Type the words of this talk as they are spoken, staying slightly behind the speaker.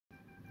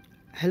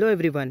Hello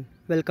everyone,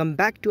 welcome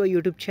back to our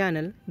YouTube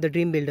channel, The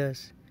Dream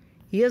Builders.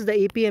 Here's the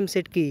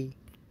Eamcet key.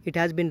 It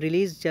has been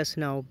released just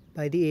now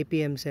by the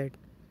Eamcet.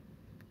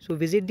 So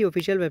visit the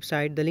official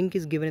website, the link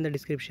is given in the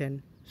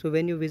description. So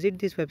when you visit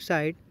this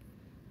website,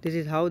 this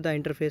is how the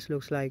interface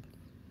looks like.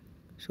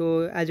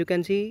 So as you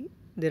can see,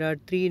 there are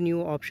three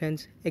new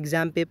options: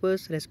 exam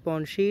papers,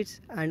 response sheets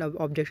and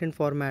objection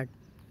format.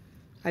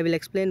 I will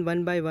explain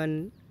one by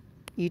one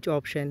each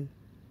option.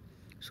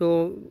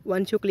 So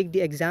once you click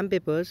the exam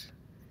papers,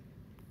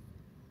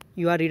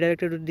 you are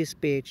redirected to this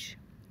page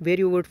where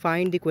you would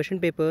find the question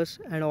papers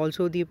and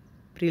also the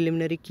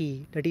preliminary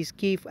key, that is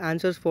key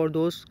answers for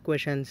those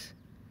questions.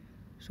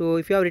 So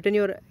if you have written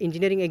your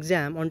engineering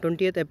exam on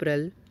 20th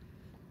April,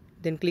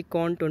 then click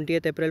on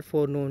 20th April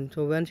forenoon.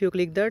 So once you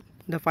click that,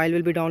 the file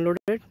will be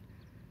downloaded,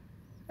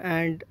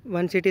 and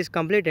once it is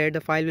completed,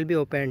 the file will be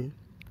opened.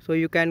 So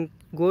you can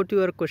go to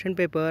your question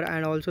paper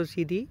and also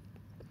see the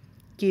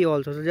key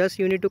also. So just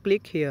you need to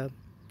click here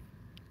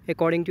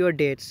according to your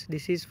dates.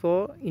 This is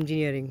for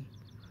engineering.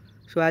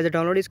 So as the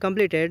download is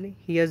completed,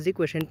 here's the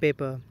question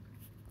paper.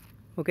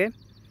 Okay,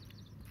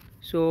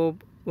 so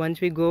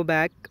once we go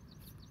back,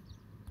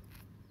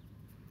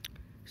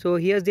 so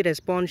here's the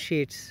response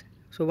sheets.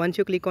 So once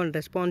you click on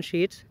response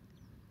sheets,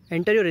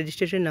 enter your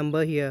registration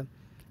number here,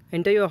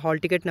 enter your hall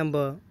ticket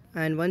number,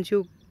 and once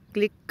you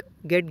click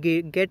get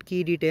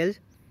key details,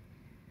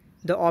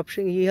 the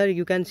option here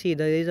you can see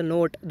there is a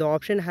note: the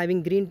option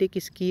having green tick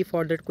is key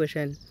for that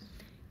question.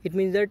 It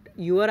means that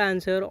your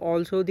answer,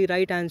 also the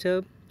right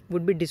answer,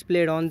 would be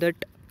displayed on that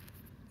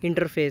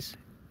interface.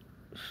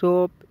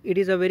 So it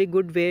is a very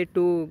good way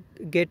to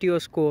get your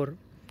score.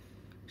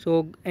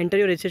 So enter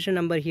your registration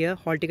number here,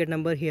 hall ticket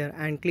number here,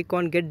 and click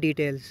on get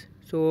details.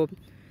 So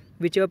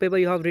whichever paper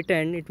you have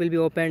written, it will be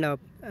opened up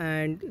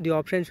and the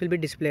options will be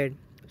displayed.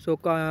 So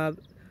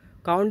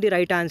count the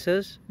right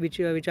answers which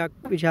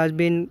has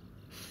been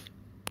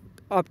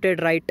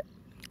opted right,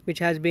 which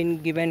has been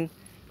given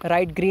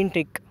right green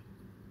tick.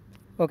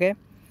 Okay,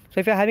 so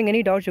if you're having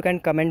any doubts, you can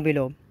comment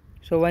below.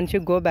 So once you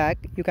go back,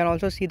 you can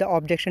also see the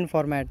objection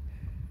format.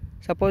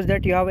 Suppose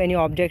that you have any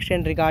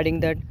objection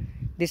regarding that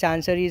this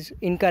answer is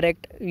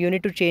incorrect, you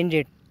need to change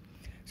it.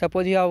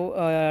 Suppose you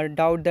have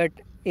doubt that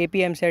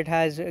Eamcet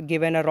has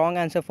given a wrong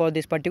answer for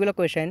this particular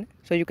question,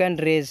 so you can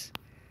raise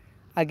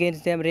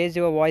against them, raise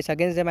your voice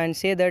against them and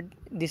say that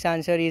this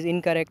answer is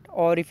incorrect,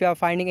 or if you are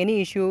finding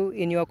any issue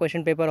in your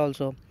question paper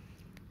also.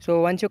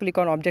 So once you click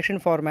on objection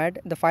format,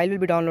 the file will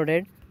be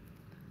downloaded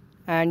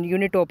and you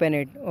need to open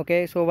it.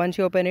 Okay, so once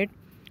you open it,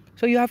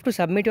 so you have to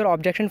submit your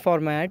objection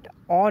format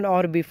on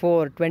or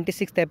before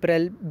 26th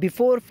April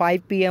before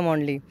 5 p.m.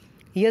 only.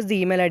 Here's the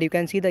email ID. You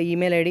can see the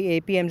email ID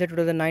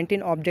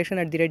apmz2019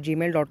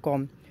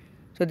 objection@gmail.com.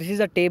 So this is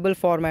a table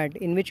format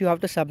in which you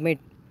have to submit.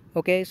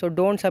 Okay, so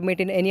don't submit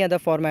in any other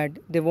format,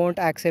 they won't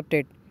accept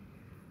it.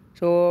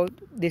 So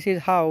this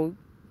is how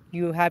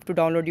you have to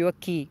download your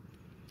key.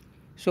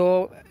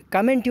 So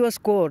comment your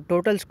score,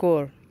 total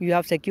score you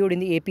have secured in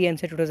the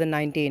Eamcet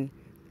 2019,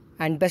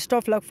 and best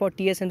of luck for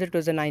TSMC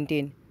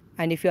 2019.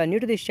 And if you are new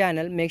to this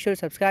channel, make sure to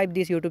subscribe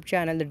this YouTube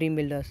channel, The Dream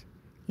Builders.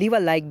 Leave a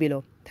like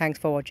below. Thanks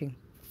for watching.